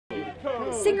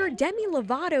Singer Demi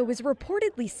Lovato was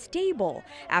reportedly stable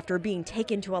after being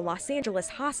taken to a Los Angeles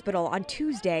hospital on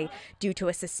Tuesday due to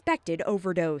a suspected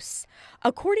overdose.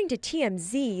 According to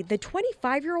TMZ, the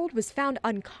 25-year-old was found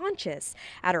unconscious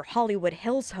at her Hollywood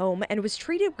Hills home and was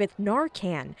treated with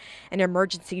Narcan, an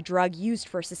emergency drug used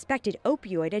for suspected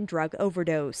opioid and drug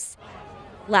overdose.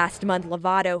 Last month,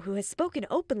 Lovato, who has spoken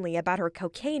openly about her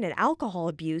cocaine and alcohol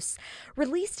abuse,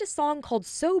 released a song called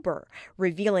Sober,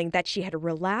 revealing that she had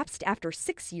relapsed after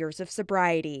 6 years of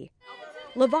sobriety.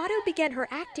 Lovato began her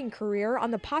acting career on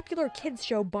the popular kids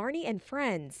show Barney and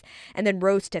Friends, and then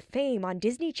rose to fame on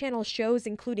Disney Channel shows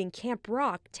including Camp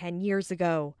Rock 10 years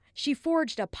ago. She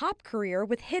forged a pop career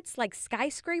with hits like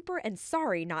Skyscraper and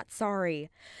Sorry Not Sorry.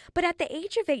 But at the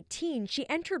age of 18, she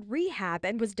entered rehab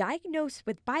and was diagnosed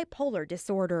with bipolar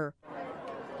disorder.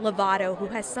 Lovato, who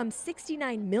has some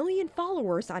 69 million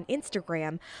followers on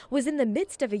Instagram, was in the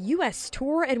midst of a U.S.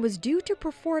 tour and was due to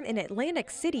perform in Atlantic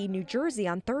City, New Jersey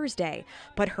on Thursday,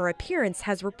 but her appearance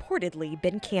has reportedly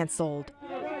been canceled.